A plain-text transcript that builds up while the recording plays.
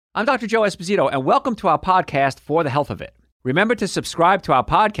I'm Dr. Joe Esposito, and welcome to our podcast, For the Health of It. Remember to subscribe to our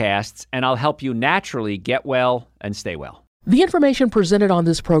podcasts, and I'll help you naturally get well and stay well. The information presented on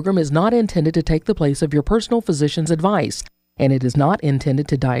this program is not intended to take the place of your personal physician's advice, and it is not intended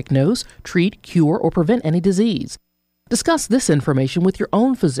to diagnose, treat, cure, or prevent any disease. Discuss this information with your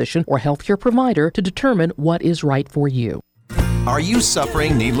own physician or healthcare provider to determine what is right for you. Are you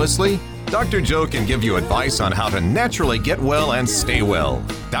suffering needlessly? Dr. Joe can give you advice on how to naturally get well and stay well.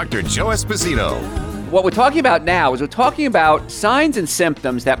 Dr. Joe Esposito. What we're talking about now is we're talking about signs and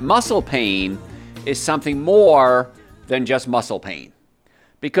symptoms that muscle pain is something more than just muscle pain.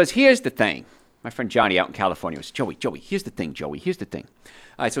 Because here's the thing. My friend Johnny out in California was, Joey, here's the thing, Joey, here's the thing.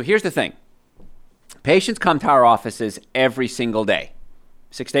 All right, so here's the thing. Patients come to our offices every single day.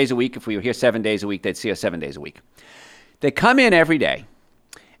 6 days a week. If we were here 7 days a week, they'd see us 7 days a week. They come in every day.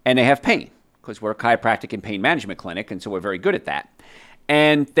 And they have pain because we're a chiropractic and pain management clinic, and so we're very good at that.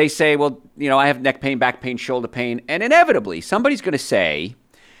 And they say, well, I have neck pain, back pain, shoulder pain. And inevitably, somebody's going to say,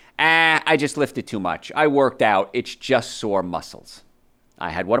 I just lifted too much. I worked out. It's just sore muscles.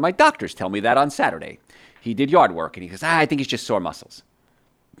 I had one of my doctors tell me that on Saturday. He did yard work, and he goes, I think it's just sore muscles.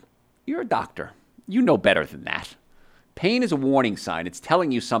 You're a doctor. You know better than that. Pain is a warning sign. It's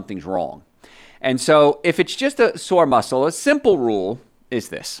telling you something's wrong. And so if it's just a sore muscle, a simple rule is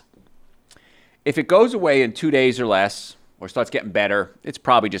this. If it goes away in 2 days or less, or starts getting better, it's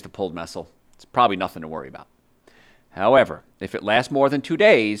probably just a pulled muscle. It's probably nothing to worry about. However, if it lasts more than 2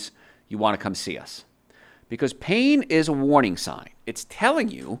 days, you want to come see us. Because pain is a warning sign. It's telling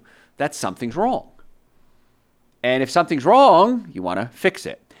you that something's wrong. And if something's wrong, you want to fix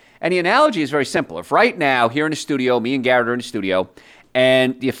it. And the analogy is very simple. If right now, here in the studio, me and Garrett are in the studio,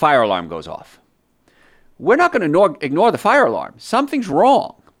 and the fire alarm goes off, we're not going to ignore the fire alarm. Something's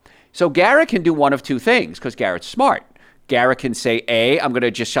wrong. So Garrett can do one of two things because Garrett's smart. Garrett can say, A, I'm going to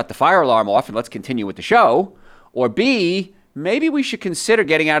just shut the fire alarm off and let's continue with the show. Or B, maybe we should consider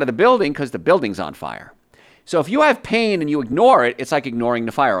getting out of the building because the building's on fire. So if you have pain and you ignore it, it's like ignoring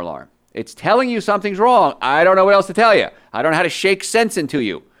the fire alarm. It's telling you something's wrong. I don't know what else to tell you. I don't know how to shake sense into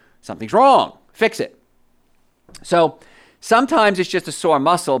you. Something's wrong. Fix it. So sometimes it's just a sore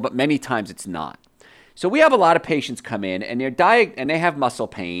muscle, but many times it's not. So we have a lot of patients come in and they have muscle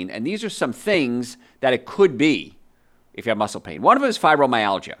pain, and these are some things that it could be if you have muscle pain. One of them is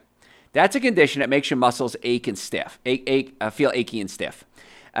fibromyalgia. That's a condition that makes your muscles ache and stiff, feel achy and stiff.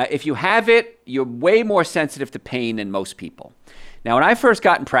 If you have it, you're way more sensitive to pain than most people. Now, when I first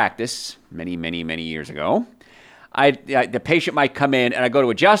got in practice many, many, many years ago, the patient might come in and I go to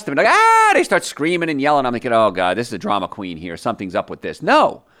adjust them and they start screaming and yelling. I'm thinking, oh God, this is a drama queen here. Something's up with this.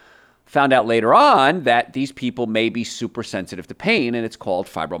 No. Found out later on that these people may be super sensitive to pain, and it's called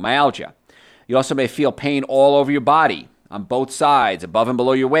fibromyalgia. You also may feel pain all over your body, on both sides, above and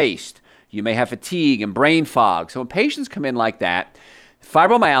below your waist. You may have fatigue and brain fog. So when patients come in like that,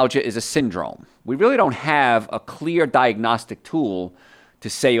 fibromyalgia is a syndrome. We really don't have a clear diagnostic tool to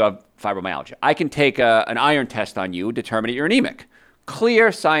say you have fibromyalgia. I can take an iron test on you, determine that you're anemic.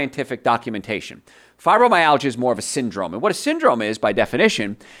 Clear scientific documentation. Fibromyalgia is more of a syndrome. And what a syndrome is, by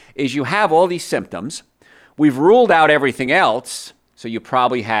definition, is you have all these symptoms. We've ruled out everything else, so you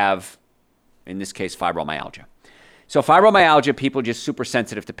probably have, in this case, fibromyalgia. So fibromyalgia, people are just super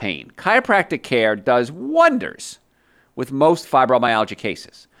sensitive to pain. Chiropractic care does wonders with most fibromyalgia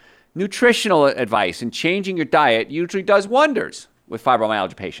cases. Nutritional advice and changing your diet usually does wonders with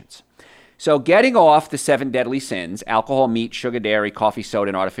fibromyalgia patients. So getting off the 7 deadly sins, alcohol, meat, sugar, dairy, coffee, soda,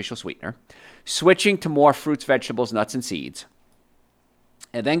 and artificial sweetener, switching to more fruits, vegetables, nuts, and seeds,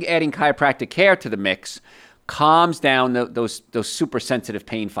 and then adding chiropractic care to the mix calms down those super sensitive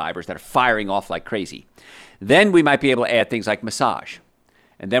pain fibers that are firing off like crazy. Then we might be able to add things like massage.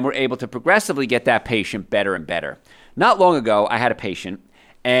 And then we're able to progressively get that patient better and better. Not long ago, I had a patient,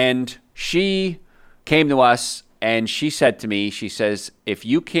 and she came to us, and she said to me, she says, if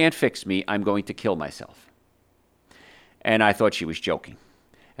you can't fix me, I'm going to kill myself. And I thought she was joking.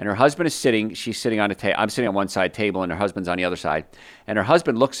 And her husband is sitting, she's sitting on a table, I'm sitting on one side table, and her husband's on the other side. And her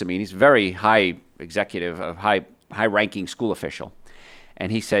husband looks at me, and he's a very high executive, a high-ranking school official.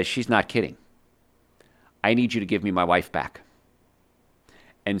 And he says, she's not kidding. I need you to give me my wife back.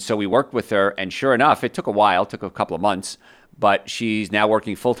 And so we worked with her, and sure enough, it took a while, took a couple of months, but she's now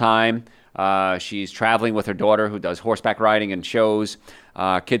working full-time. She's traveling with her daughter who does horseback riding and shows.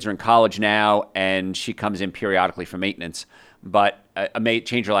 Kids are in college now, and she comes in periodically for maintenance. But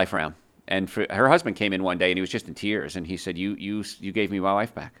changed her life around. And her husband came in one day, and he was just in tears. And he said, you gave me my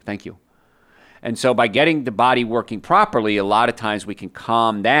wife back. Thank you. And so by getting the body working properly, a lot of times we can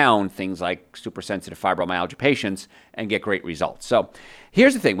calm down things like supersensitive fibromyalgia patients and get great results. So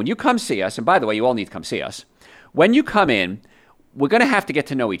here's the thing. When you come see us, and by the way, you all need to come see us. When you come in, we're going to have to get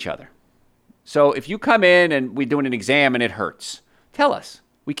to know each other. So if you come in and we're doing an exam and it hurts, tell us.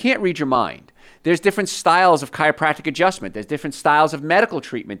 We can't read your mind. There's different styles of chiropractic adjustment. There's different styles of medical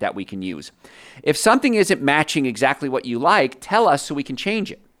treatment that we can use. If something isn't matching exactly what you like, tell us so we can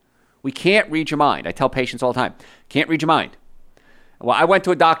change it. We can't read your mind. I tell patients all the time, can't read your mind. Well, I went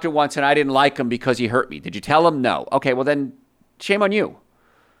to a doctor once and I didn't like him because he hurt me. Did you tell him? No. Okay, well then shame on you.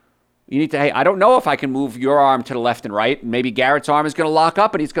 You need to, hey, I don't know if I can move your arm to the left and right. Maybe Garrett's arm is going to lock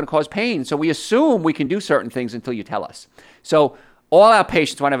up and he's going to cause pain. So we assume we can do certain things until you tell us. So all our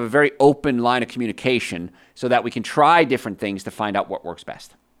patients want to have a very open line of communication so that we can try different things to find out what works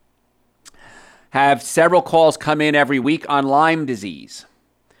best. Have several calls come in every week on Lyme disease.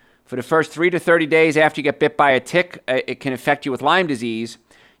 For the first 3 to 30 days after you get bit by a tick, it can affect you with Lyme disease.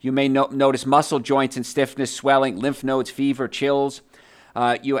 You may notice muscle joints and stiffness, swelling, lymph nodes, fever, chills.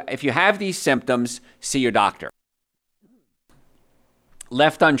 If you have these symptoms, see your doctor.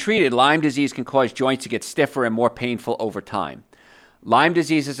 Left untreated, Lyme disease can cause joints to get stiffer and more painful over time. Lyme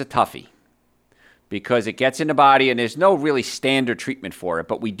disease is a toughie because it gets in the body and there's no really standard treatment for it.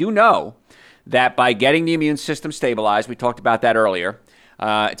 But we do know that by getting the immune system stabilized, we talked about that earlier.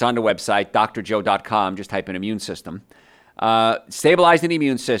 It's on the website, drjoe.com. Just type in immune system. Stabilizing the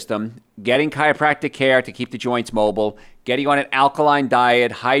immune system, getting chiropractic care to keep the joints mobile, getting on an alkaline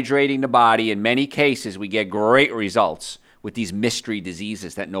diet, hydrating the body. In many cases, we get great results with these mystery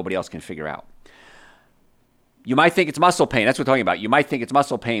diseases that nobody else can figure out. You might think it's muscle pain. That's what we're talking about. You might think it's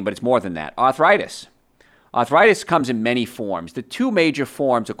muscle pain, but it's more than that. Arthritis. Arthritis comes in many forms. The two major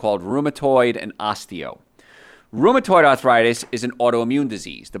forms are called rheumatoid and osteo. Rheumatoid arthritis is an autoimmune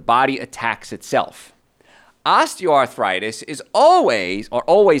disease. The body attacks itself. Osteoarthritis is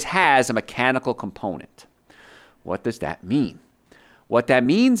always has a mechanical component. What does that mean? What that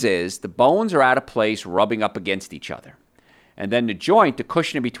means is the bones are out of place rubbing up against each other. And then the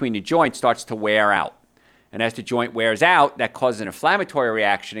cushion in between the joints starts to wear out. And as the joint wears out, that causes an inflammatory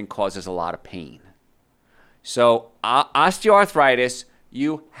reaction and causes a lot of pain. So osteoarthritis,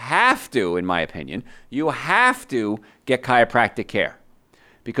 you have to, in my opinion, you have to get chiropractic care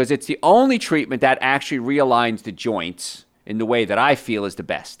because it's the only treatment that actually realigns the joints in the way that I feel is the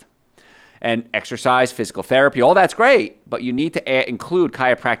best. And exercise, physical therapy, all that's great, but you need to include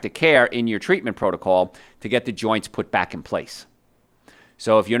chiropractic care in your treatment protocol to get the joints put back in place.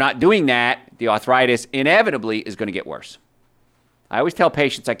 So if you're not doing that, the arthritis inevitably is going to get worse. I always tell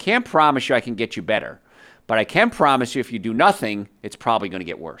patients, I can't promise you I can get you better, but I can promise you if you do nothing, it's probably going to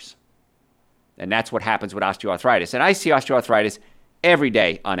get worse. And that's what happens with osteoarthritis. And I see osteoarthritis every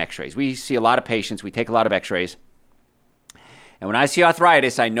day on x-rays. We see a lot of patients. We take a lot of x-rays. And when I see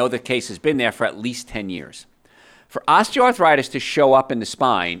arthritis, I know the case has been there for at least 10 years. For osteoarthritis to show up in the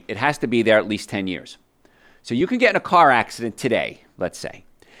spine, it has to be there at least 10 years. So you can get in a car accident today, let's say,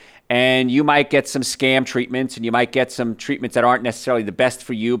 and you might get some scam treatments and you might get some treatments that aren't necessarily the best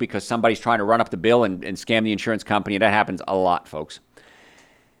for you because somebody's trying to run up the bill and scam the insurance company. That happens a lot, folks.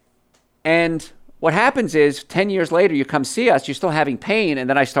 And what happens is 10 years later, you come see us, you're still having pain, and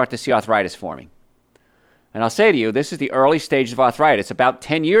then I start to see arthritis forming. And I'll say to you, this is the early stages of arthritis. About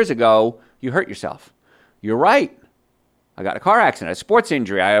 10 years ago, you hurt yourself. You're right. I got in a car accident, a sports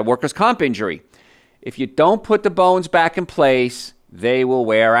injury, I had a workers' comp injury. If you don't put the bones back in place, they will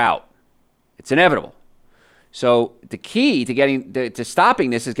wear out. It's inevitable. So the key to stopping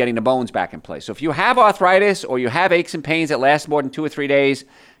this is getting the bones back in place. So if you have arthritis or you have aches and pains that last more than 2 or 3 days,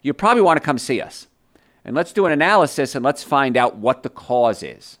 you probably want to come see us. And let's do an analysis and let's find out what the cause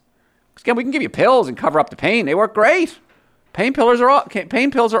is. Because again, we can give you pills and cover up the pain. They work great. Pain pills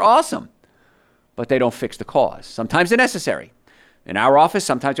are awesome, but they don't fix the cause. Sometimes they're necessary. In our office,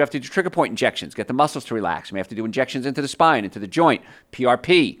 sometimes you have to do trigger point injections, get the muscles to relax. We have to do injections into the spine, into the joint,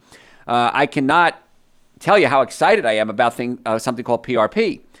 PRP. I cannot tell you how excited I am about something called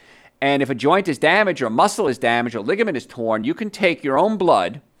PRP. And if a joint is damaged or a muscle is damaged or a ligament is torn, you can take your own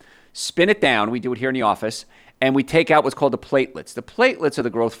blood, spin it down. We do it here in the office. And we take out what's called the platelets. The platelets are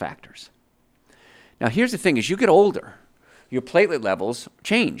the growth factors. Now, here's the thing. As you get older, your platelet levels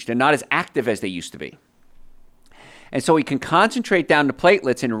change. They're not as active as they used to be. And so we can concentrate down the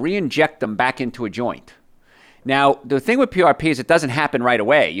platelets and re-inject them back into a joint. Now, the thing with PRP is it doesn't happen right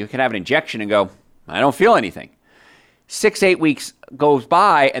away. You can have an injection and go, I don't feel anything. 6-8 weeks goes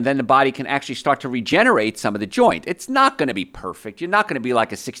by, and then the body can actually start to regenerate some of the joint. It's not going to be perfect. You're not going to be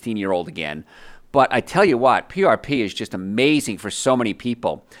like a 16-year-old again. But I tell you what, PRP is just amazing for so many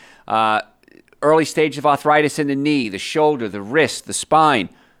people. early stage of arthritis in the knee, the shoulder, the wrist, the spine.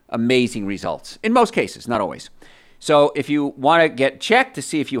 Amazing results. In most cases, not always. So if you want to get checked to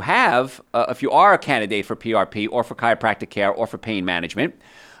see if you are a candidate for PRP or for chiropractic care or for pain management,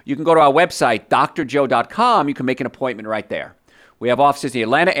 you can go to our website, drjoe.com. You can make an appointment right there. We have offices in the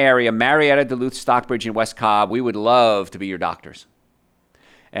Atlanta area, Marietta, Duluth, Stockbridge, and West Cobb. We would love to be your doctors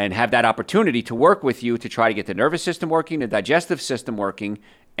and have that opportunity to work with you to try to get the nervous system working, the digestive system working,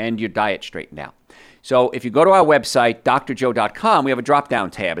 and your diet straightened out. So if you go to our website, drjoe.com, we have a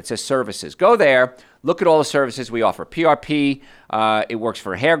drop-down tab. It says services. Go there. Look at all the services we offer. PRP, it works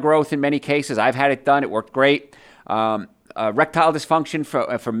for hair growth in many cases. I've had it done. It worked great. Erectile dysfunction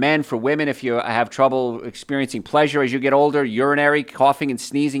for men, for women, if you have trouble experiencing pleasure as you get older, urinary, coughing and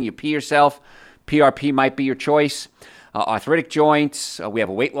sneezing, you pee yourself, PRP might be your choice. Arthritic joints, we have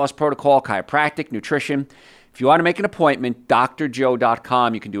a weight loss protocol, chiropractic, nutrition. If you want to make an appointment,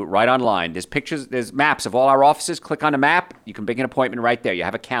 drjoe.com, you can do it right online. There's pictures, there's maps of all our offices. Click on the map. You can make an appointment right there. You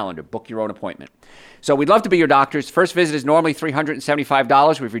have a calendar. Book your own appointment. So we'd love to be your doctors. First visit is normally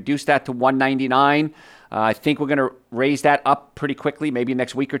 $375. We've reduced that to $199. I think we're going to raise that up pretty quickly, maybe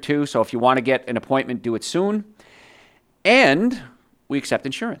next week or two. So if you want to get an appointment, do it soon. And we accept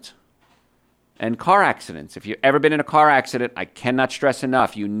insurance. And car accidents. If you've ever been in a car accident, I cannot stress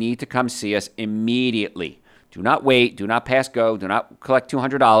enough, you need to come see us immediately. Do not wait. Do not pass go. Do not collect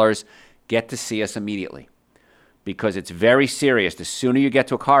 $200. Get to see us immediately because it's very serious. The sooner you get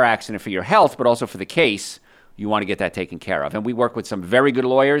to a car accident for your health, but also for the case, you want to get that taken care of. And we work with some very good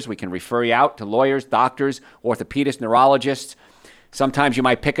lawyers. We can refer you out to lawyers, doctors, orthopedists, neurologists. Sometimes you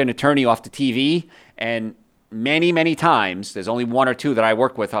might pick an attorney off the TV, and many, many times, there's only one or two that I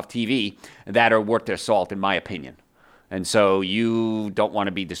work with off TV that are worth their salt, in my opinion. And so you don't want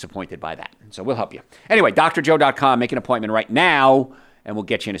to be disappointed by that. So we'll help you. Anyway, drjoe.com, make an appointment right now, and we'll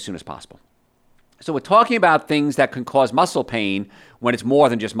get you in as soon as possible. So we're talking about things that can cause muscle pain when it's more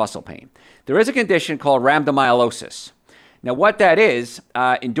than just muscle pain. There is a condition called rhabdomyolysis. Now what that is,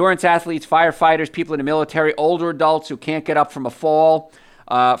 endurance athletes, firefighters, people in the military, older adults who can't get up from a fall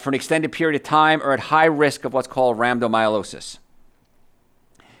for an extended period of time are at high risk of what's called rhabdomyolysis.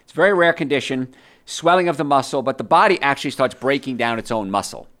 It's a very rare condition, swelling of the muscle, but the body actually starts breaking down its own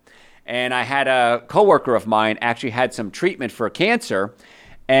muscle. And I had a coworker of mine actually had some treatment for cancer,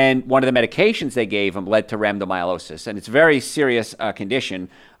 and one of the medications they gave him led to rhabdomyolysis. And it's a very serious condition.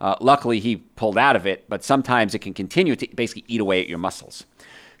 Luckily, he pulled out of it, but sometimes it can continue to basically eat away at your muscles.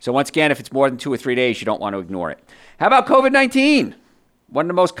 So once again, if it's more than 2 or 3 days, you don't want to ignore it. How about COVID-19? One of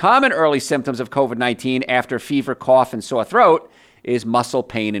the most common early symptoms of COVID-19 after fever, cough, and sore throat is muscle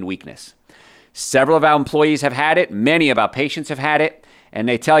pain and weakness. Several of our employees have had it. Many of our patients have had it, and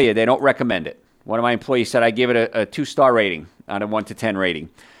they tell you they don't recommend it. One of my employees said, I give it a 2-star rating on a 1 to 10 rating.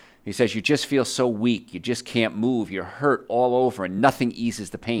 He says, you just feel so weak. You just can't move. You're hurt all over, and nothing eases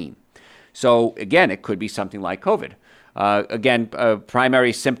the pain. So, again, it could be something like COVID.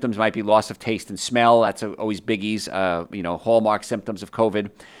 Primary symptoms might be loss of taste and smell. That's always biggies, hallmark symptoms of COVID.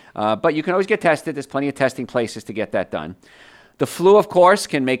 But you can always get tested. There's plenty of testing places to get that done. The flu, of course,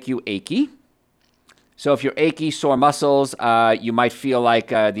 can make you achy. So if you're achy, sore muscles, you might feel like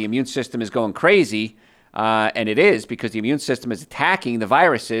the immune system is going crazy, and it is because the immune system is attacking the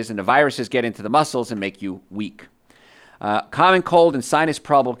viruses, and the viruses get into the muscles and make you weak. Common cold and sinus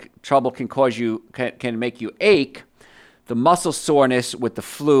trouble can make you ache. The muscle soreness with the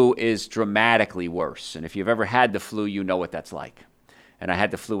flu is dramatically worse, and if you've ever had the flu, you know what that's like. And I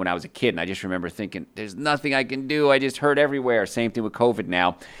had the flu when I was a kid, and I just remember thinking, there's nothing I can do. I just hurt everywhere. Same thing with COVID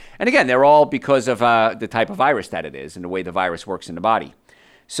now. And again, they're all because of the type of virus that it is and the way the virus works in the body.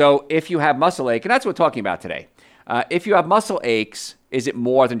 So if you have muscle ache, and that's what we're talking about today, if you have muscle aches, is it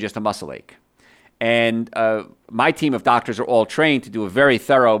more than just a muscle ache? And my team of doctors are all trained to do a very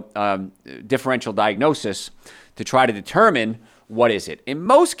thorough differential diagnosis to try to determine what is it. In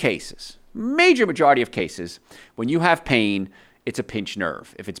most cases, major majority of cases, when you have pain, it's a pinched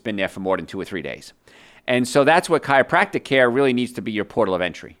nerve if it's been there for more than 2 or 3 days. And so that's what chiropractic care really needs to be your portal of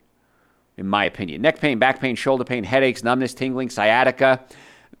entry, in my opinion. Neck pain, back pain, shoulder pain, headaches, numbness, tingling, sciatica.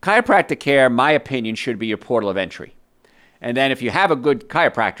 Chiropractic care, my opinion, should be your portal of entry. And then if you have a good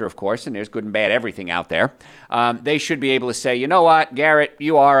chiropractor, of course, and there's good and bad everything out there, they should be able to say, you know what, Garrett,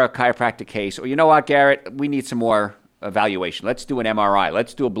 you are a chiropractic case. Or you know what, Garrett, we need some more evaluation. Let's do an MRI.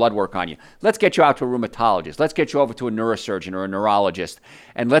 Let's do a blood work on you. Let's get you out to a rheumatologist. Let's get you over to a neurosurgeon or a neurologist,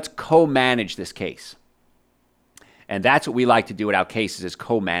 and let's co-manage this case. And that's what we like to do at our cases is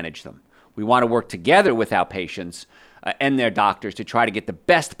co-manage them. We want to work together with our patients and their doctors to try to get the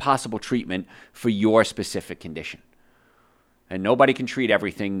best possible treatment for your specific condition. And nobody can treat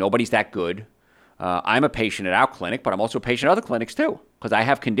everything. Nobody's that good. I'm a patient at our clinic, but I'm also a patient at other clinics too, because I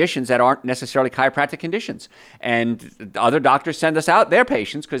have conditions that aren't necessarily chiropractic conditions. And other doctors send us out their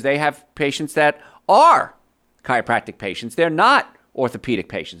patients because they have patients that are chiropractic patients. They're not orthopedic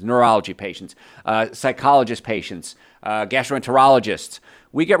patients, neurology patients, psychologist patients, gastroenterologists.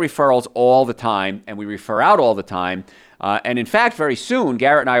 We get referrals all the time, and we refer out all the time. And in fact, very soon,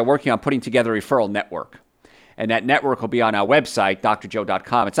 Garrett and I are working on putting together a referral network. And that network will be on our website,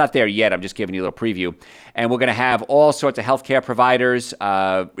 drjoe.com. It's not there yet. I'm just giving you a little preview. And we're going to have all sorts of healthcare providers,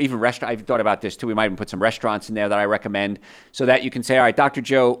 even restaurants. I've thought about this too. We might even put some restaurants in there that I recommend so that you can say, all right, Dr.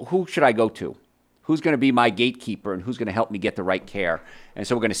 Joe, who should I go to? Who's going to be my gatekeeper and who's going to help me get the right care? And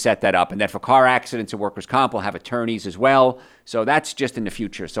so we're going to set that up. And then for car accidents and workers' comp, we'll have attorneys as well. So that's just in the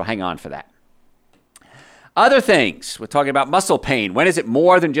future. So hang on for that. Other things. We're talking about muscle pain. When is it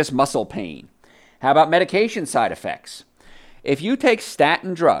more than just muscle pain? How about medication side effects? If you take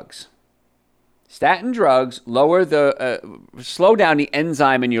statin drugs lower slow down the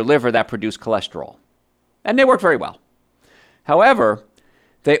enzyme in your liver that produce cholesterol. And they work very well. However,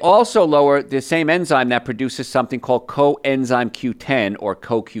 they also lower the same enzyme that produces something called coenzyme Q10 or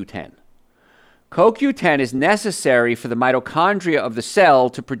CoQ10. CoQ10 is necessary for the mitochondria of the cell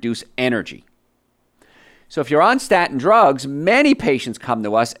to produce energy. So if you're on statin drugs, many patients come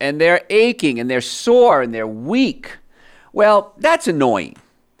to us and they're aching and they're sore and they're weak. Well, that's annoying.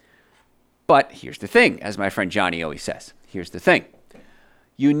 But here's the thing, as my friend Johnny always says, here's the thing.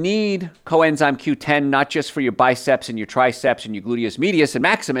 You need coenzyme Q10 not just for your biceps and your triceps and your gluteus medius and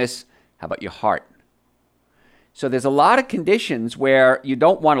maximus. How about your heart? So there's a lot of conditions where you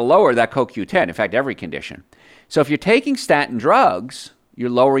don't want to lower that CoQ10. In fact, every condition. So if you're taking statin drugs, you're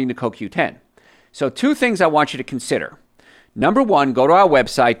lowering the CoQ10. So two things I want you to consider. Number one, go to our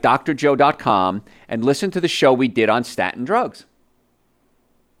website, drjoe.com, and listen to the show we did on statin drugs.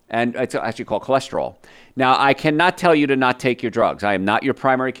 And it's actually called cholesterol. Now, I cannot tell you to not take your drugs. I am not your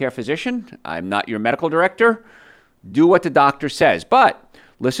primary care physician. I'm not your medical director. Do what the doctor says. But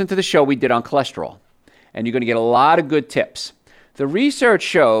listen to the show we did on cholesterol, and you're going to get a lot of good tips. The research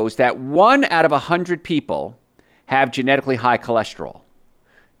shows that 1 out of 100 people have genetically high cholesterol.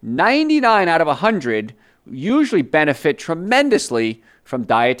 99 out of 100 usually benefit tremendously from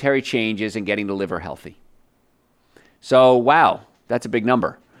dietary changes and getting the liver healthy. So, wow, that's a big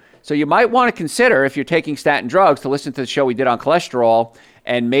number. So you might want to consider, if you're taking statin drugs, to listen to the show we did on cholesterol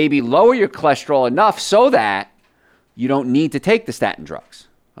and maybe lower your cholesterol enough so that you don't need to take the statin drugs.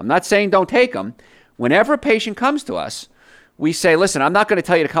 I'm not saying don't take them. Whenever a patient comes to us, we say, listen, I'm not going to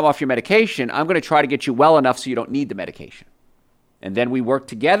tell you to come off your medication. I'm going to try to get you well enough so you don't need the medication. And then we work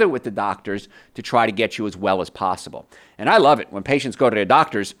together with the doctors to try to get you as well as possible. And I love it when patients go to their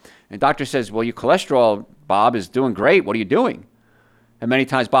doctors and the doctor says, well, your cholesterol, Bob, is doing great. What are you doing? And many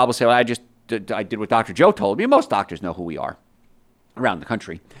times Bob will say, well, I did what Dr. Joe told me. Most doctors know who we are around the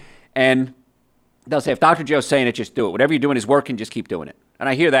country. And they'll say, if Dr. Joe's saying it, just do it. Whatever you're doing is working, just keep doing it. And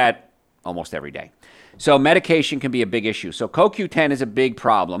I hear that almost every day. So medication can be a big issue. So CoQ10 is a big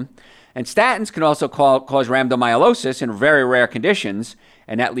problem. And statins can also cause rhabdomyolysis in very rare conditions,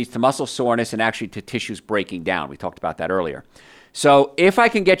 and that leads to muscle soreness and actually to tissues breaking down. We talked about that earlier. So if I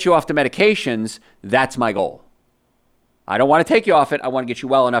can get you off the medications, that's my goal. I don't want to take you off it. I want to get you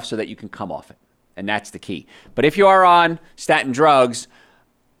well enough so that you can come off it. And that's the key. But if you are on statin drugs,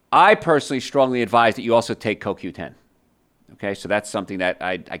 I personally strongly advise that you also take CoQ10. Okay, so that's something that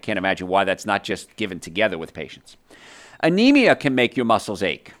I can't imagine why that's not just given together with patients. Anemia can make your muscles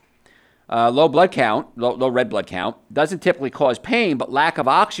ache. Low red blood count, doesn't typically cause pain, but lack of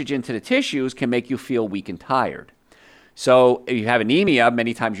oxygen to the tissues can make you feel weak and tired. So if you have anemia,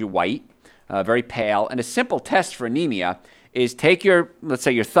 many times you're white, very pale, and a simple test for anemia is take let's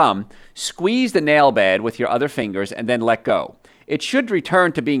say your thumb, squeeze the nail bed with your other fingers, and then let go. It should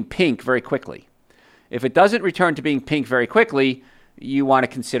return to being pink very quickly. If it doesn't return to being pink very quickly, you want to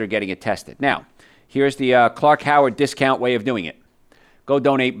consider getting it tested. Now, here's the Clark Howard discount way of doing it. Go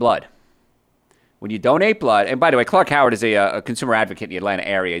donate blood. When you donate blood, and by the way, Clark Howard is a consumer advocate in the Atlanta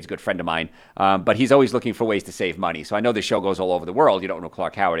area. He's a good friend of mine, but he's always looking for ways to save money. So I know this show goes all over the world. You don't know who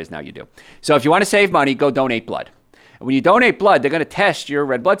Clark Howard is, now you do. So if you want to save money, go donate blood. And when you donate blood, they're going to test your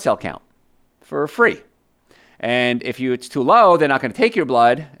red blood cell count for free. And if it's too low, they're not going to take your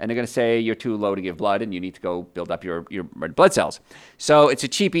blood, and they're going to say you're too low to give blood, and you need to go build up your red blood cells. So it's a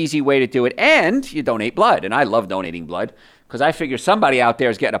cheap, easy way to do it, and you donate blood. And I love donating blood, because I figure somebody out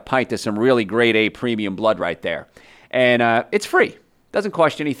there is getting a pint of some really grade A premium blood right there. And it's free. Doesn't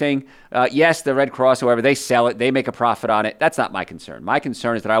cost you anything. Yes, the Red Cross, whoever, they sell it. They make a profit on it. That's not my concern. My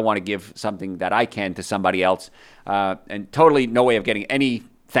concern is that I want to give something that I can to somebody else, and totally no way of getting any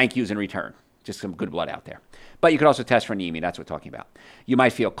thank yous in return. just some good blood out there. But you could also test for anemia. That's what we're talking about. You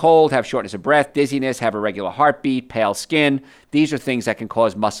might feel cold, have shortness of breath, dizziness, have irregular heartbeat, pale skin. These are things that can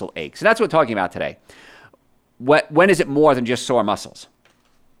cause muscle aches. So that's what we're talking about today. When is it more than just sore muscles?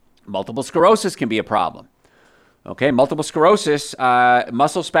 Multiple sclerosis can be a problem. Okay, multiple sclerosis,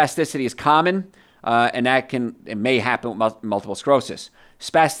 muscle spasticity is common, and it may happen with multiple sclerosis.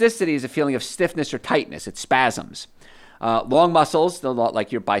 Spasticity is a feeling of stiffness or tightness. It's spasms. Long muscles,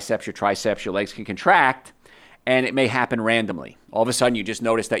 like your biceps, your triceps, your legs can contract, and it may happen randomly. All of a sudden, you just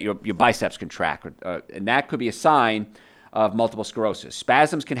notice that your biceps contract, and that could be a sign of multiple sclerosis.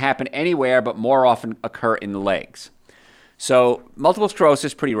 Spasms can happen anywhere, but more often occur in the legs. So multiple sclerosis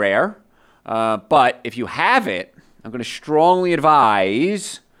is pretty rare, but if you have it, I'm going to strongly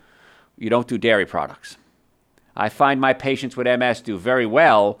advise you don't do dairy products. I find my patients with MS do very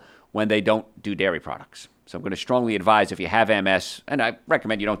well when they don't do dairy products. So I'm going to strongly advise if you have MS, and I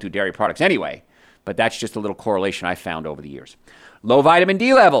recommend you don't do dairy products anyway, but that's just a little correlation I found over the years. Low vitamin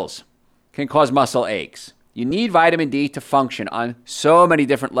D levels can cause muscle aches. You need vitamin D to function on so many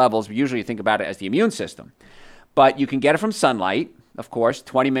different levels. We usually think about it as the immune system. But you can get it from sunlight, of course,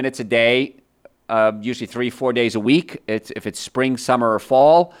 20 minutes a day, usually 3-4 days a week. If it's spring, summer, or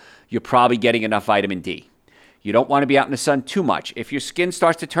fall, you're probably getting enough vitamin D. You don't want to be out in the sun too much. If your skin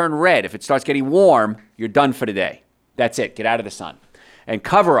starts to turn red, if it starts getting warm, you're done for the day. That's it. Get out of the sun. And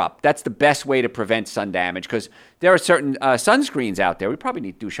cover up. That's the best way to prevent sun damage because there are certain sunscreens out there. We probably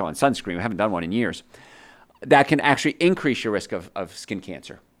need to do a show on sunscreen. We haven't done one in years. That can actually increase your risk of skin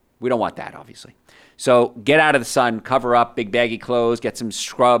cancer. We don't want that, obviously. So get out of the sun, cover up, big baggy clothes, get some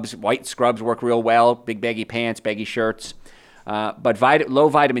scrubs. White scrubs work real well, big baggy pants, baggy shirts. But low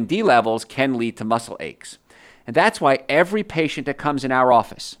vitamin D levels can lead to muscle aches. And that's why every patient that comes in our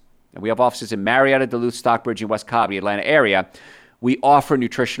office, and we have offices in Marietta, Duluth, Stockbridge, and West Cobb, the Atlanta area, we offer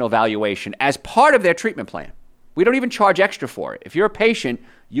nutritional evaluation as part of their treatment plan. We don't even charge extra for it. If you're a patient,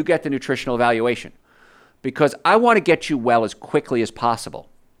 you get the nutritional evaluation because I want to get you well as quickly as possible.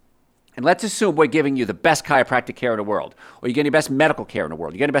 And let's assume we're giving you the best chiropractic care in the world, or you're getting the best medical care in the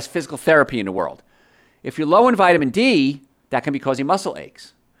world, you're getting the best physical therapy in the world. If you're low in vitamin D, that can be causing muscle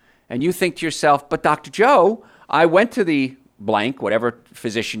aches. And you think to yourself, but Dr. Joe, I went to the blank, whatever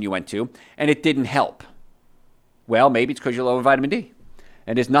physician you went to, and it didn't help. Well, maybe it's because you're low in vitamin D.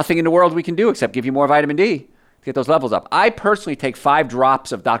 And there's nothing in the world we can do except give you more vitamin D to get those levels up. I personally take 5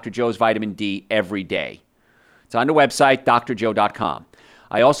 drops of Dr. Joe's vitamin D every day. It's on the website, drjoe.com.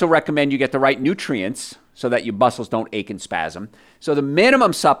 I also recommend you get the right nutrients so that your muscles don't ache and spasm. So the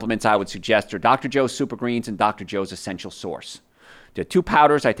minimum supplements I would suggest are Dr. Joe's Super Greens and Dr. Joe's Essential Source. There are 2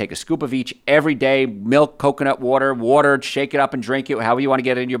 powders. I take a scoop of each every day. Milk, coconut water, shake it up and drink it, however you want to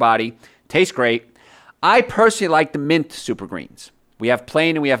get it in your body. Tastes great. I personally like the mint Super Greens. We have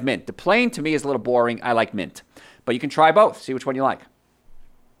plain and we have mint. The plain to me is a little boring. I like mint. But you can try both. See which one you like.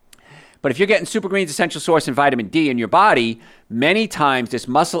 But if you're getting Super Greens, Essential Source, and vitamin D in your body, many times this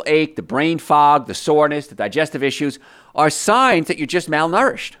muscle ache, the brain fog, the soreness, the digestive issues are signs that you're just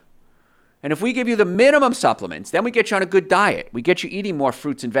malnourished. And if we give you the minimum supplements, then we get you on a good diet. We get you eating more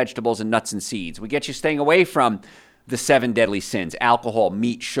fruits and vegetables and nuts and seeds. We get you staying away from the 7 deadly sins: alcohol,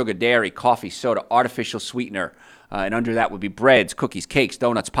 meat, sugar, dairy, coffee, soda, artificial sweetener. And under that would be breads, cookies, cakes,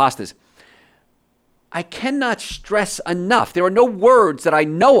 donuts, pastas. I cannot stress enough. There are no words that I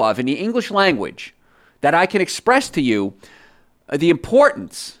know of in the English language that I can express to you the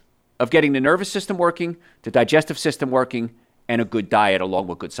importance of getting the nervous system working, the digestive system working, and a good diet along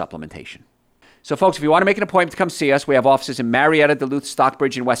with good supplementation. So folks, if you want to make an appointment to come see us, we have offices in Marietta, Duluth,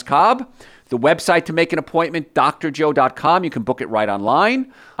 Stockbridge, and West Cobb. The website to make an appointment, drjoe.com. You can book it right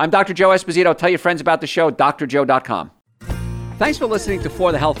online. I'm Dr. Joe Esposito. Tell your friends about the show, drjoe.com. Thanks for listening to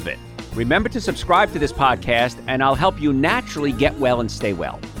For the Health of It. Remember to subscribe to this podcast, and I'll help you naturally get well and stay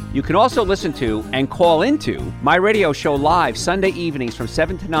well. You can also listen to and call into my radio show live Sunday evenings from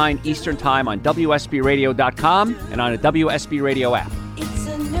 7 to 9 Eastern Time on WSBRadio.com and on a WSB Radio app.